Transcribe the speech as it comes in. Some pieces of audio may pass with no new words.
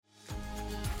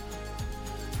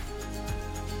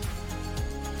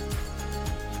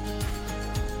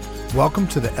Welcome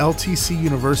to the LTC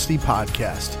University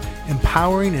Podcast,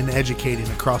 empowering and educating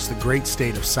across the great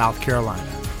state of South Carolina.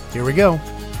 Here we go.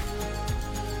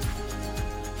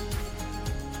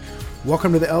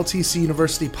 Welcome to the LTC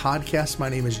University Podcast. My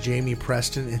name is Jamie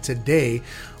Preston, and today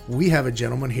we have a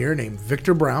gentleman here named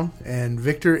Victor Brown. And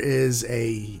Victor is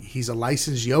he's a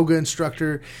licensed yoga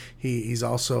instructor. He's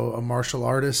also a martial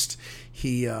artist.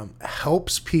 He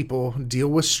helps people deal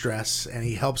with stress, and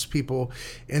he helps people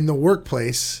in the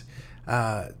workplace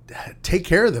take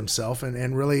care of themselves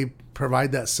and really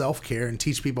provide that self-care and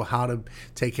teach people how to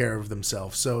take care of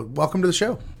themselves. So welcome to the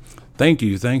show. Thank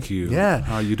you. Yeah.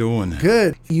 How you doing?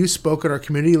 Good. You spoke at our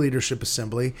Community Leadership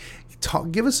Assembly.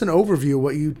 Give us an overview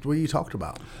of what you talked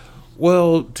about.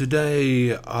 Well,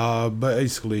 today I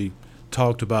basically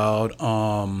talked about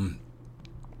a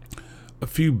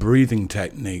few breathing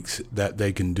techniques that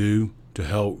they can do to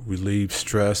help relieve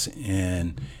stress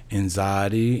and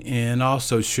anxiety, and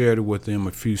also shared with them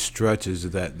a few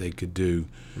stretches that they could do,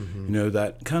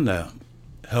 that kind of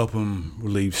help them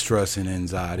relieve stress and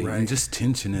anxiety and just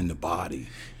tension in the body.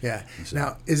 Yeah. So,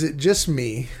 now, is it just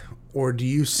me, or do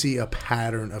you see a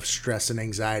pattern of stress and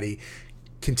anxiety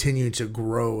continuing to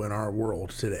grow in our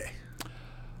world today?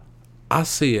 I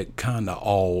see it kind of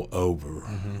all over,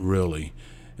 really,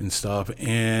 and stuff.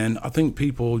 And I think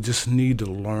people just need to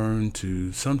learn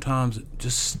to sometimes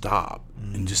just stop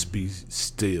and just be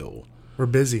still. We're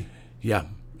busy. Yeah.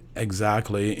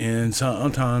 Exactly. And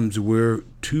sometimes we're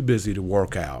too busy to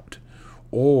work out,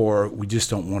 or we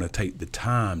just don't want to take the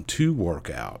time to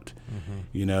work out,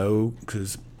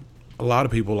 because a lot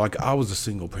of people, like I was a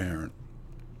single parent,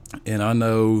 and I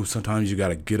know sometimes you got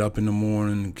to get up in the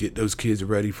morning, get those kids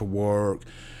ready for work,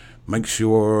 make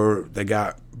sure they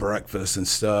got breakfast and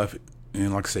stuff.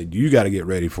 And like I said, you got to get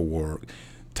ready for work,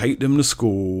 take them to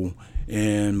school.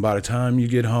 And by the time you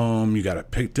get home, you got to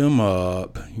pick them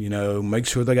up, make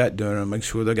sure they got dinner, make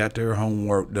sure they got their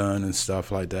homework done and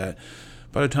stuff like that.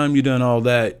 By the time you've done all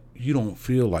that, you don't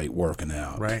feel like working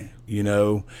out. Right.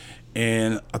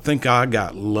 And I think I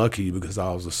got lucky because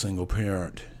I was a single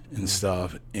parent and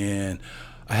stuff. And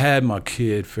I had my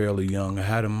kid fairly young. I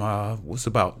had him, I was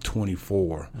about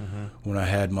 24 when I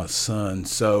had my son.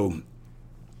 So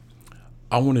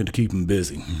I wanted to keep him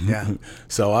busy. Yeah.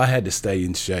 So I had to stay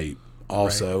in shape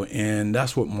also, right. And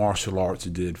that's what martial arts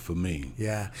did for me.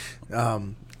 Yeah.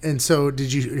 And so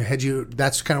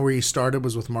that's kind of where you started,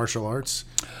 was with martial arts?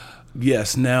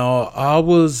 Yes. Now, I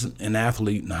was an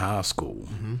athlete in high school.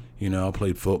 I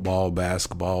played football,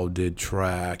 basketball, did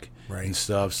track and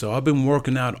stuff. So I've been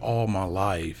working out all my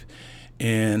life.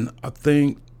 And I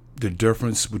think the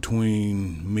difference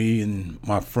between me and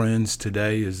my friends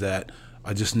today is that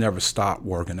I just never stopped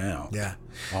working out. Yeah.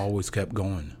 I always kept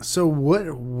going. So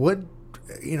what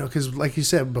because like you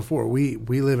said before, we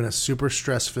live in a super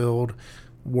stress-filled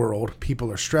world. People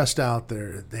are stressed out.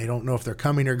 They don't know if they're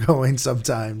coming or going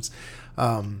sometimes.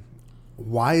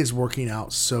 Why is working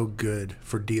out so good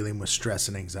for dealing with stress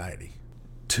and anxiety?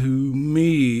 To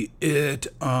me, it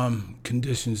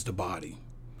conditions the body.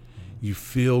 You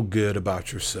feel good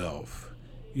about yourself.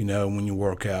 When you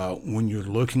work out, when you're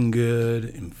looking good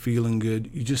and feeling good,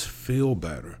 you just feel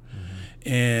better.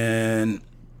 And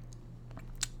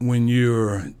when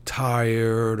you're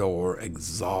tired or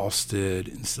exhausted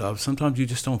and stuff, sometimes you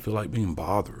just don't feel like being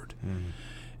bothered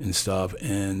and stuff.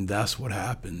 And that's what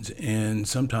happens. And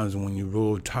sometimes when you're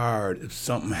really tired, if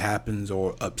something happens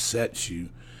or upsets you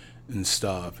and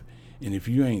stuff, and if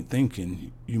you ain't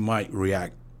thinking, you might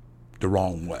react the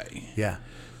wrong way. Yeah.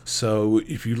 So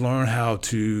if you learn how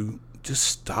to just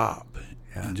stop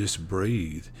and just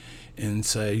breathe and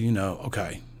say,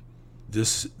 okay,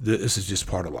 this is just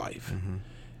part of life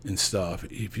and stuff.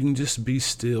 If you can just be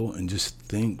still and just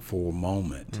think for a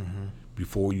moment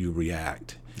before you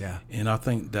react. Yeah. And I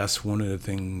think that's one of the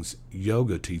things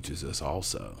yoga teaches us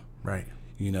also. Right.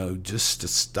 Just to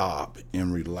stop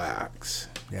and relax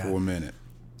for a minute.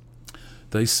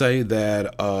 They say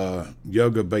that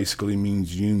yoga basically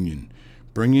means union,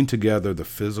 bringing together the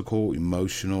physical,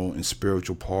 emotional, and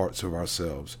spiritual parts of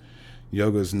ourselves.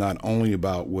 Yoga is not only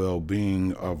about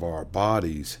well-being of our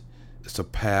bodies, it's a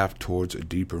path towards a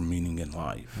deeper meaning in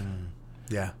life.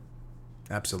 Yeah,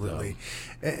 absolutely.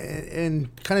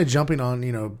 And kind of jumping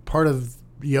on, part of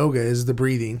yoga is the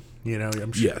breathing.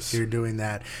 I'm sure you're doing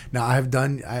that. Now,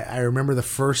 I remember the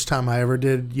first time I ever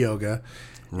did yoga.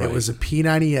 Right. It was a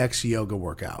P90X yoga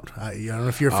workout. I don't know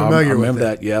if you're familiar with it. I remember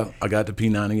that, yeah. I got the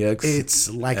P90X. It's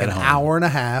like an hour and a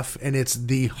half, and it's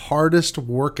the hardest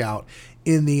workout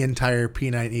in the entire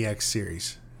P90X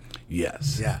series.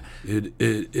 Yes. Yeah. It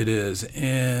is.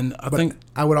 And I think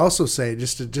I would also say,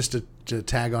 just to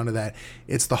tag onto that,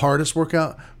 it's the hardest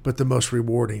workout, but the most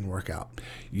rewarding workout.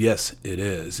 yes, it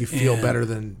is. You feel better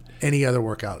than any other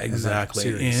workout. Exactly.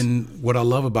 In that series. And what I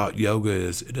love about yoga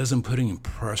is it doesn't put any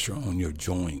pressure on your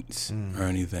joints or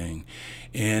anything.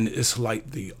 And it's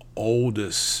like the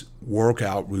oldest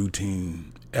workout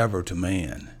routine ever to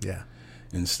man. Yeah.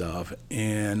 And stuff.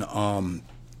 And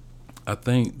I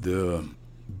think the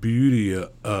beauty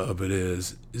of it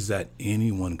is that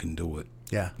anyone can do it.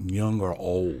 Yeah. Young or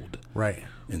old. Right.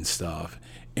 And stuff.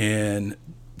 And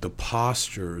the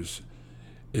postures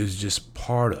is just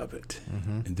part of it.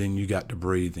 And then you got the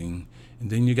breathing, and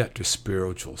then you got the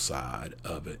spiritual side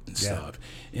of it and stuff.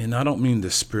 And I don't mean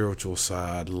the spiritual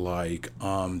side like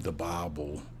the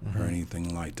Bible or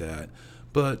anything like that,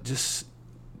 but just,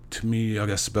 to me, I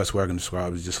guess the best way I can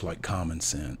describe it is just like common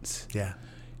sense. Yeah.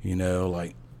 You know,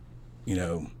 like,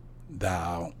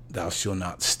 thou shalt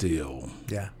not steal.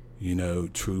 Yeah.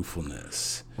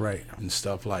 Truthfulness. Right. And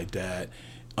stuff like that.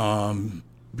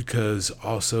 Because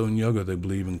also in yoga, they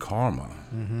believe in karma.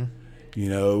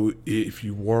 If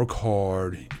you work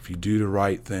hard, if you do the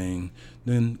right thing,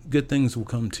 then good things will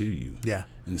come to you. Yeah.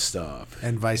 And stuff.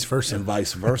 And vice versa.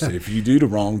 If you do the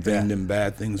wrong thing, then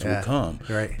bad things will come.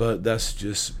 Right. But that's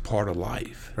just part of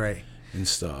life. Right. And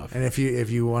stuff. And if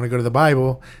you want to go to the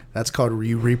Bible, that's called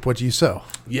you reap what you sow.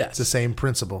 Yes. It's the same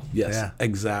principle. Yes, Yeah.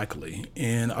 exactly.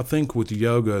 And I think with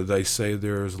yoga, they say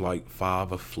there's like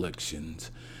 5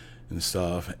 afflictions and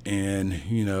stuff. And,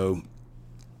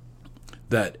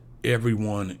 that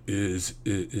everyone is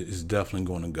definitely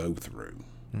going to go through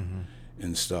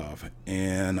and stuff.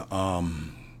 And,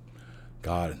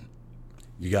 God,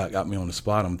 you got me on the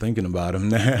spot. I'm thinking about them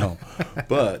now.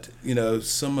 But,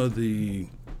 some of the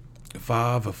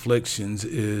 5 afflictions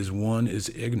is, one is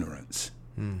ignorance.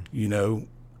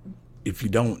 If you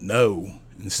don't know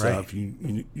and stuff,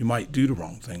 you might do the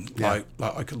wrong thing.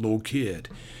 Like a little kid.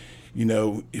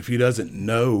 If he doesn't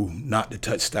know not to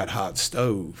touch that hot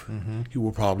stove, he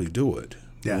will probably do it.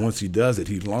 Yeah. And once he does it,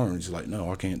 he learns, like,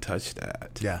 no, I can't touch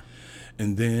that. Yeah.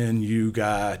 And then you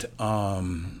got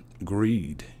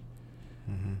greed.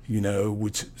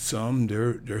 Which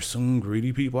there's some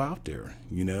greedy people out there.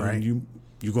 And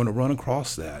you're going to run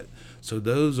across that. So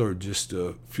those are just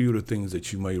a few of the things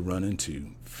that you may run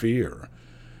into. Fear,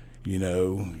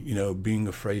 being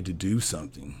afraid to do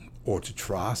something or to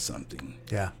try something.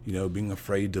 Yeah. Being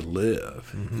afraid to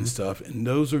live and stuff. And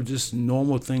those are just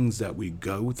normal things that we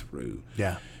go through.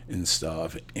 Yeah. And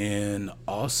stuff. And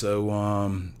also,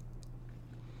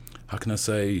 how can I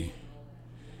say,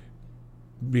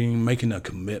 making a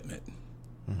commitment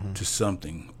to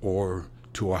something or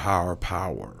to a higher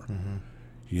power.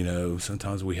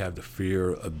 Sometimes we have the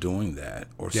fear of doing that,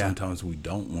 or sometimes we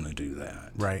don't want to do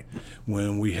that. Right.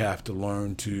 When we have to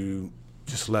learn to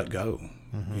just let go.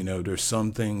 There's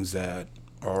some things that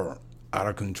are out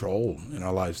of control in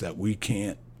our lives that we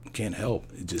can't help.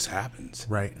 It just happens.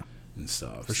 Right. And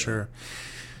stuff. For sure.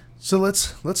 So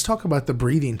let's talk about the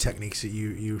breathing techniques that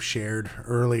you shared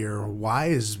earlier. Why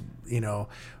is,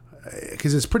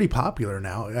 because it's pretty popular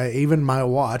now. Even my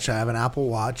watch, I have an Apple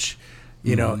Watch.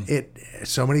 It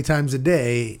so many times a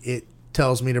day it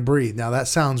tells me to breathe. Now that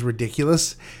sounds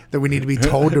ridiculous that we need to be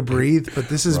told to breathe, but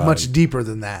this is much deeper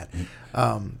than that.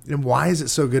 And why is it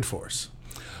so good for us?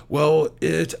 Well,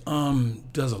 it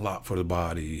does a lot for the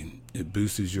body. It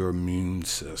boosts your immune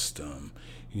system.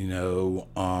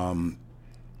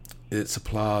 It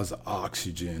supplies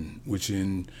oxygen, which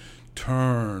in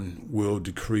turn will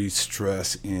decrease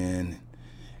stress and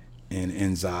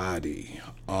anxiety.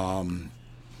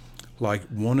 Like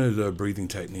one of the breathing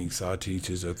techniques I teach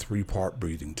is a 3-part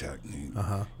breathing technique.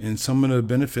 And some of the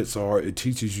benefits are it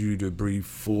teaches you to breathe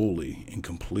fully and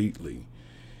completely.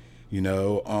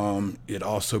 It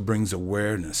also brings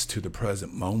awareness to the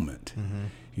present moment.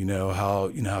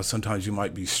 How sometimes you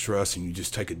might be stressed and you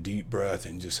just take a deep breath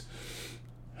and just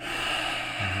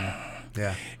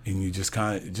Yeah. And you just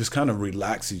kind of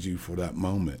relaxes you for that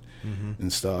moment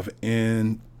and stuff.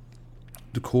 And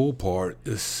the cool part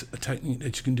is a technique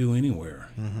that you can do anywhere.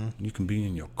 You can be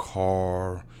in your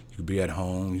car, you could be at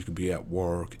home, you could be at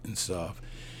work and stuff.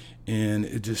 And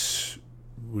it just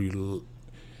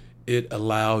it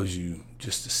allows you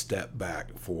just to step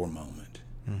back for a moment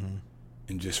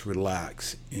and just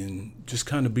relax and just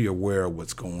kind of be aware of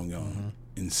what's going on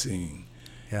and seeing.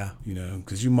 Yeah.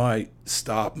 Because you might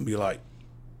stop and be like,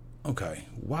 okay,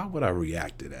 why would I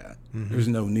react to that? There's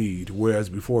no need. Whereas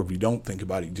before, if you don't think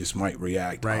about it, you just might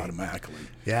react automatically.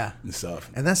 Yeah. And stuff.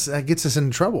 And that gets us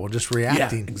in trouble, just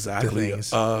reacting exactly. to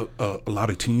things. A lot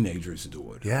of teenagers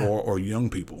do it. Yeah. Or young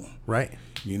people. Right.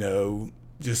 You know,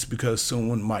 just because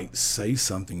someone might say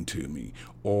something to me,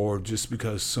 or just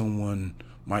because someone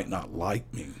might not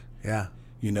like me. Yeah.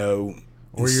 You know.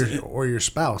 Or your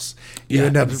spouse. You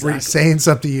end up saying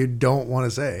something you don't want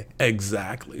to say.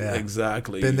 Exactly. Yeah.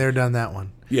 Exactly. Been there, done that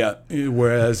one. Yeah.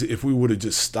 Whereas if we would have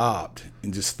just stopped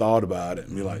and just thought about it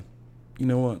and be like, you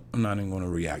know what, I'm not even going to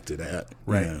react to that.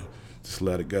 Right. You know, just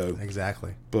let it go.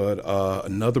 Exactly. But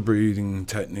another breathing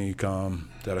technique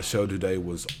that I showed today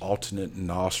was alternate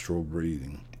nostril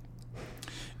breathing.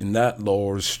 And that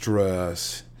lowers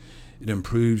stress. It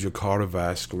improves your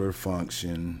cardiovascular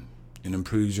function. It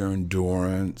improves your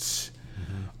endurance.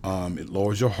 It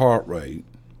lowers your heart rate.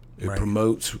 It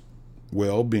promotes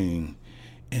well-being.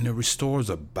 And it restores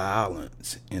a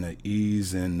balance and an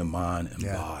ease in the mind and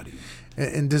body.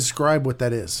 And describe what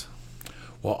that is.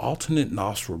 Well, alternate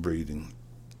nostril breathing,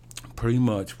 pretty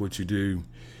much what you do,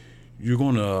 you're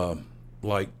going to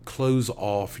close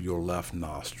off your left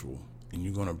nostril. And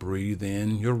you're going to breathe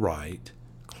in your right,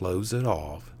 close it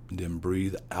off, and then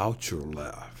breathe out your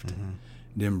left.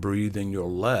 Then breathe in your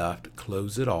left,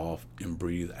 close it off, and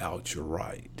breathe out your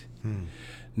right.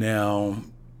 Now,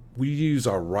 we use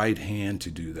our right hand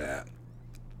to do that.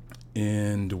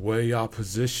 And the way I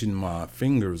position my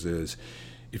fingers is,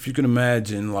 if you can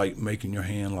imagine making your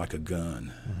hand like a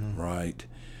gun, right?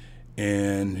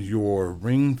 And your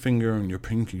ring finger and your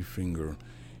pinky finger,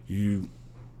 you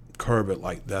curve it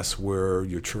like that's where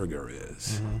your trigger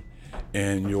is.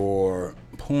 And your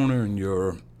pointer and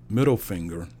your middle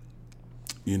finger,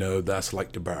 you know, that's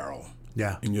like the barrel.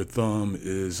 Yeah. And your thumb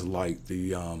is like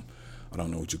the, I don't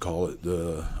know what you call it,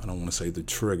 I don't want to say the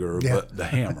trigger, but the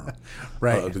hammer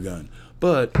of the gun.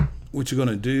 But what you're going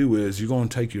to do is you're going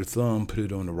to take your thumb, put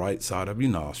it on the right side of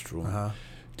your nostril,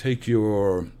 take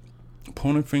your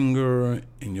pointer finger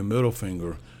and your middle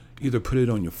finger, either put it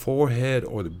on your forehead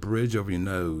or the bridge of your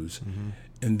nose,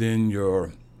 and then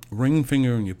your ring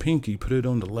finger and your pinky, put it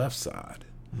on the left side.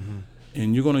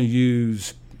 And you're going to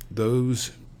use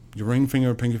your ring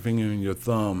finger, pinky finger, and your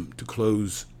thumb to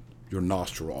close your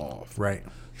nostril off. Right.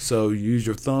 So you use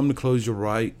your thumb to close your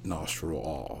right nostril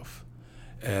off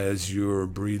as you're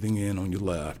breathing in on your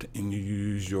left, and you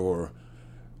use your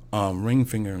ring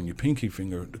finger and your pinky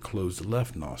finger to close the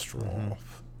left nostril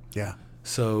off. Yeah.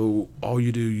 So all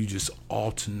you do, you just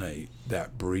alternate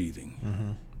that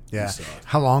breathing. Yeah.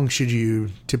 How long should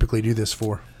you typically do this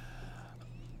for?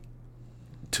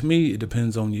 To me, it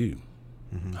depends on you,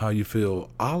 how you feel.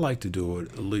 I like to do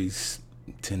it at least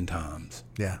 10 times.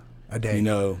 Yeah, a day. You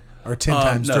know, or 10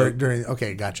 times during.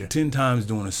 Okay, gotcha. 10 times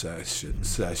during a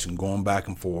session, going back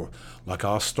and forth. Like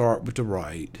I'll start with the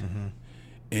right,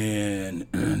 and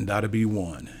that'll be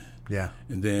 1. Yeah.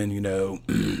 And then, you know,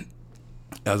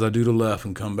 as I do the left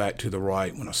and come back to the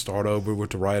right, when I start over with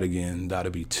the right again,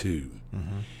 that'll be 2.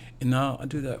 And now I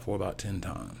do that for about 10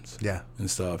 times. Yeah. And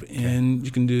stuff. And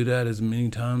you can do that as many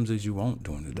times as you want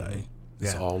during the day.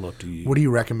 It's all up to you. What do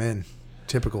you recommend?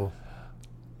 Typical?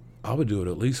 I would do it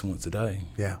at least once a day.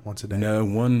 Yeah, once a day. No,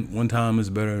 one time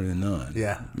is better than none.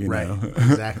 Yeah, you know?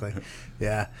 Exactly.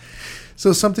 Yeah.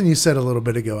 So something you said a little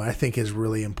bit ago I think is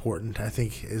really important, I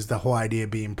think, is the whole idea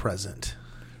of being present.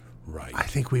 Right. I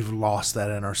think we've lost that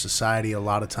in our society a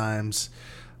lot of times.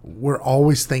 We're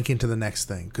always thinking to the next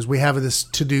thing because we have this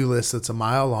to-do list that's a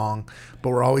mile long, but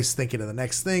we're always thinking of the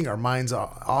next thing. Our minds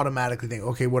automatically think,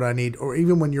 okay, what do I need? Or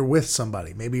even when you're with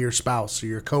somebody, maybe your spouse or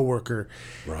your coworker,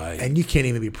 right? And you can't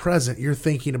even be present. You're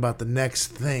thinking about the next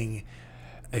thing.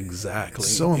 Exactly.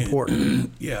 It's so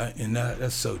important. Yeah, and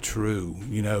that's so true.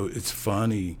 You know, it's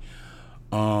funny.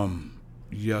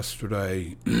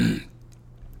 Yesterday,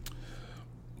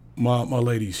 my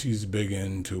lady, she's big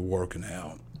into working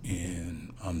out.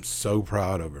 And I'm so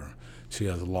proud of her. She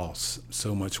has lost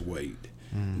so much weight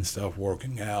and stuff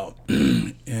working out.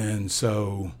 And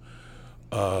so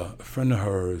a friend of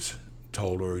hers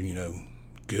told her, you know,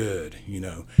 good, you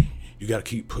know, you got to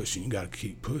keep pushing. You got to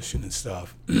keep pushing and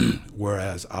stuff.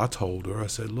 Whereas I told her, I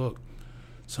said, look,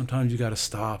 sometimes you got to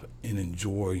stop and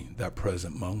enjoy that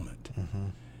present moment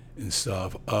and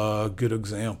stuff. A good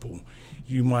example,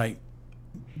 you might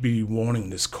be wanting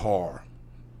this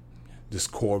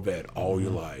Corvette all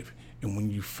your life. And when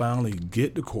you finally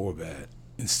get the Corvette,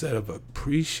 instead of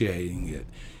appreciating it,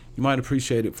 you might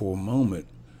appreciate it for a moment,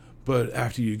 but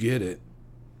after you get it,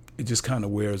 it just kind of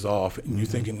wears off, and you're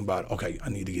thinking about, okay, I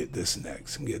need to get this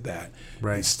next and get that,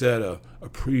 Right. instead of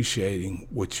appreciating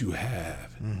what you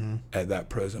have at that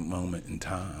present moment in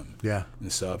time. Yeah.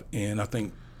 And stuff. And I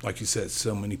think, like you said,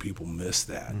 so many people miss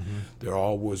that. They're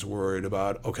always worried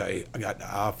about, okay, I got the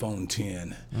iPhone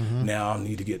 10. Now I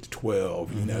need to get to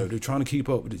 12. You know, they're trying to keep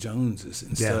up with the Joneses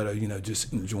instead of, you know,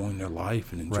 just enjoying their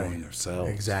life and enjoying themselves.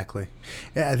 Exactly.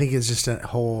 Yeah, I think it's just a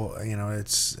whole, you know,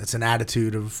 it's an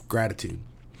attitude of gratitude.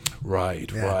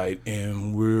 Right, right.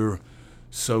 And we're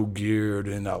so geared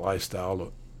in that lifestyle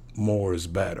of more is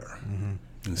better.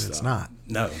 And stuff. It's not.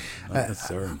 No, not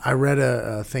necessarily. I read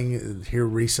a thing here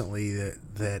recently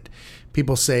that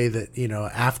people say that, you know,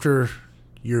 after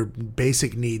your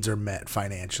basic needs are met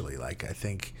financially, like I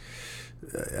think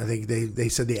they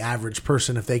said the average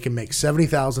person, if they can make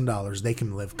 $70,000, they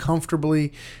can live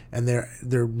comfortably and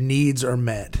their needs are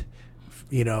met.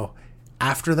 You know,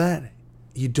 after that,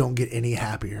 you don't get any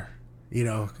happier. You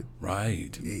know,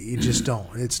 Right. you just don't.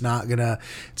 It's not gonna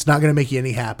make you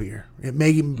any happier. It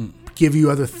may give you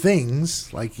other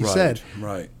things, like you said,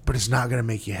 Right. but it's not gonna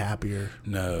make you happier.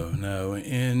 No.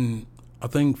 And I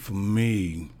think for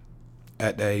me,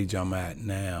 at the age I'm at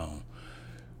now,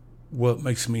 what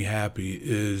makes me happy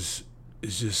is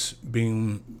just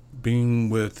being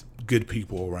with good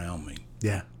people around me.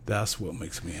 Yeah. That's what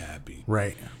makes me happy.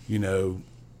 Right. You know,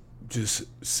 just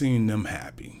seeing them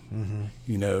happy.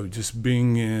 You know, just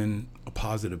being in a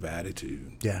positive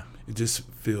attitude. Yeah. It just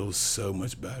feels so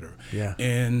much better. Yeah.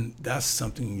 And that's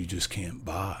something you just can't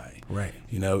buy. Right.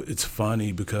 You know, it's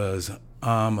funny because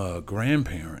I'm a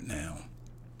grandparent now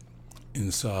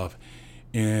and stuff.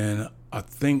 And I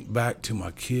think back to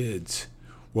my kids.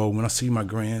 Well, when I see my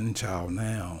grandchild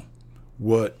now,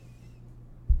 what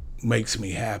makes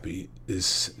me happy is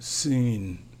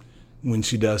seeing when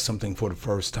she does something for the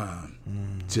first time,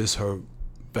 just her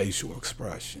facial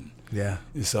expression. Yeah.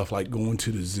 And stuff like going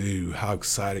to the zoo, how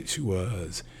excited she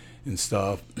was and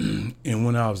stuff. And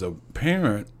when I was a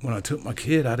parent, when I took my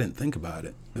kid, I didn't think about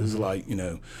it. It was like, you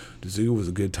know, the zoo was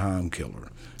a good time killer.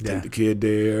 Yeah. Take the kid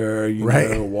there, you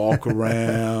know, walk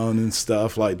around and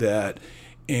stuff like that.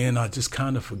 And I just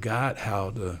kind of forgot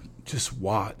how to just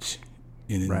watch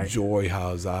and enjoy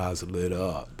how his eyes lit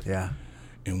up. Yeah.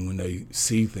 And when they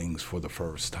see things for the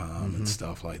first time and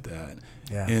stuff like that.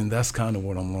 Yeah. And that's kind of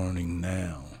what I'm learning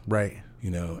now. Right.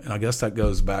 You know, and I guess that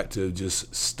goes back to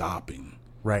just stopping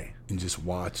Right. and just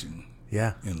watching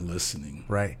Yeah. and listening.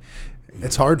 Right.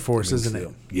 It's hard for us, isn't it?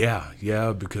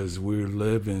 Yeah, because we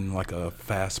live in like a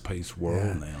fast-paced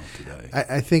world now today.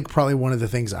 I think probably one of the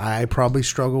things I probably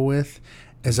struggle with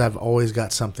is I've always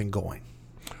got something going.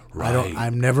 Right.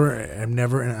 I'm never,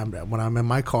 when I'm in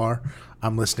my car,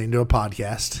 I'm listening to a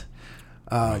podcast,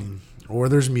 or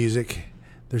there's music.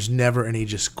 There's never any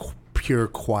just pure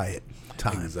quiet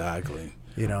time. Exactly.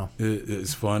 You know,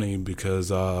 It's funny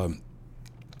because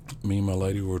me and my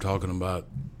lady were talking about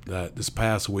that this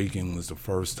past weekend was the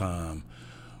first time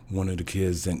one of the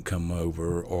kids didn't come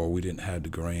over or we didn't have the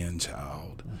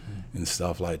grandchild and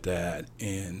stuff like that.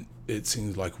 And it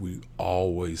seems like we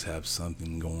always have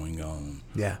something going on.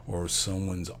 Yeah. Or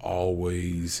someone's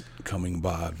always coming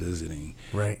by visiting.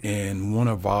 Right. And one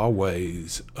of our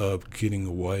ways of getting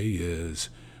away is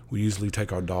we usually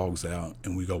take our dogs out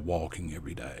and we go walking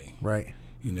every day. right.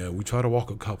 You know, we try to walk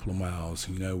a couple of miles.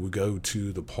 You know, we go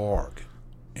to the park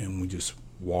and we just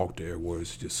walk there where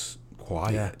it's just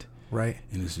quiet. Yeah. Right.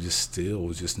 And it's just still.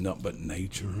 It's just nothing but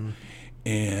nature.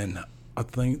 And I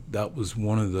think that was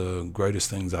one of the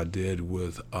greatest things I did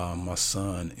with my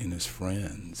son and his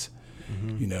friends.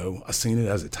 You know, I seen it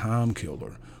as a time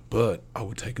killer, but I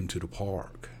would take him to the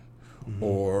park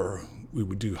or we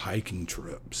would do hiking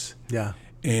trips. Yeah.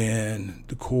 And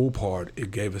the cool part,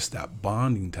 it gave us that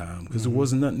bonding time because there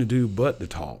wasn't nothing to do but to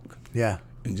talk Yeah.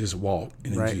 and just walk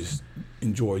and Right. just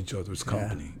enjoy each other's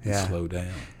company and Yeah. slow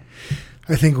down.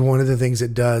 I think one of the things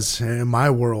it does in my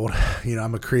world, you know,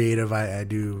 I'm a creative. I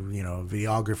do, you know,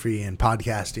 videography and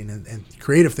podcasting and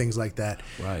creative things like that.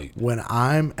 Right. When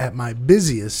I'm at my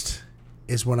busiest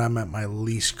is when I'm at my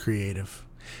least creative.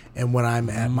 And when I'm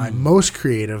at my most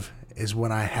creative is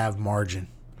when I have margin.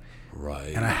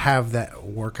 Right. And I have that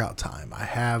workout time. I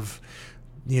have,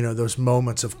 you know, those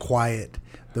moments of quiet,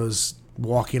 those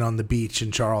walking on the beach in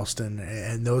Charleston,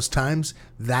 and those times,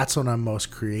 that's when I'm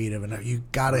most creative. And you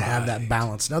got to have that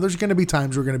balance. Now, there's going to be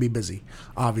times we're going to be busy,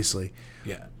 obviously.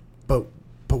 Yeah. But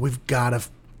we've got to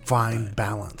find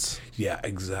balance. Yeah,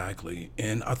 exactly.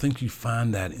 And I think you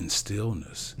find that in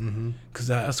stillness because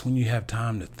that's when you have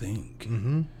time to think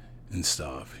and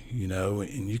stuff, you know,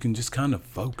 and you can just kind of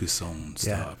focus on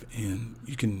stuff and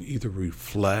you can either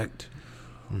reflect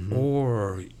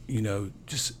or, you know,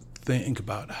 just think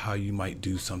about how you might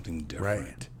do something different.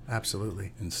 Right.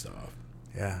 Absolutely. And stuff.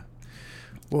 Yeah.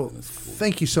 Well,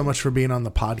 thank you so much for being on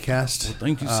the podcast. Well,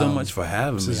 thank you so much for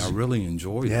having me. I really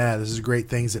enjoyed it. Yeah, this is great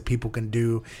things that people can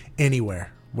do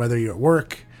anywhere, whether you're at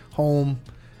work, home,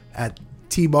 at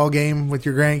T-ball game with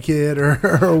your grandkid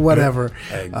or whatever.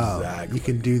 Exactly. You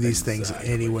can do these things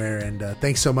anywhere. And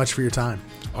thanks so much for your time.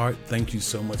 All right. Thank you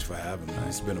so much for having me.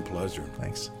 It's been a pleasure.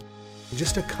 Thanks.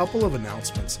 Just a couple of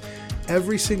announcements.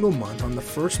 Every single month, on the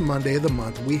first Monday of the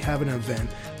month, we have an event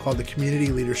called the Community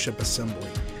Leadership Assembly.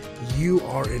 You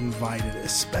are invited,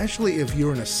 especially if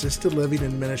you're an assisted living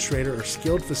administrator or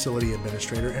skilled facility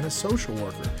administrator and a social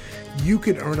worker. You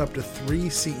can earn up to 3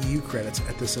 CEU credits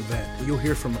at this event. You'll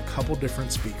hear from a couple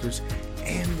different speakers,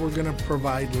 and we're going to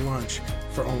provide lunch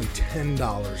for only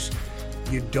 $10.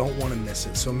 You don't want to miss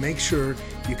it. So make sure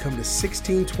you come to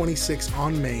 1626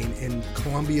 on Main in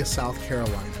Columbia, South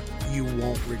Carolina. You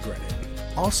won't regret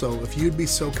it. Also, if you'd be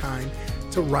so kind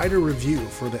to write a review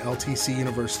for the LTC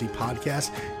University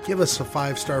Podcast, give us a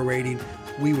 5-star rating.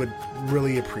 We would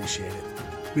really appreciate it.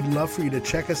 We'd love for you to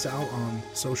check us out on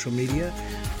social media.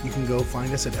 You can go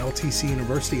find us at LTC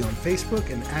University on Facebook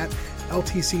and at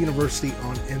LTC University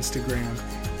on Instagram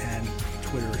and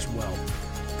Twitter as well.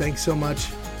 Thanks so much.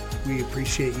 We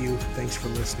appreciate you. Thanks for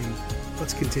listening.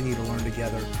 Let's continue to learn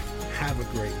together. Have a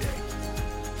great day.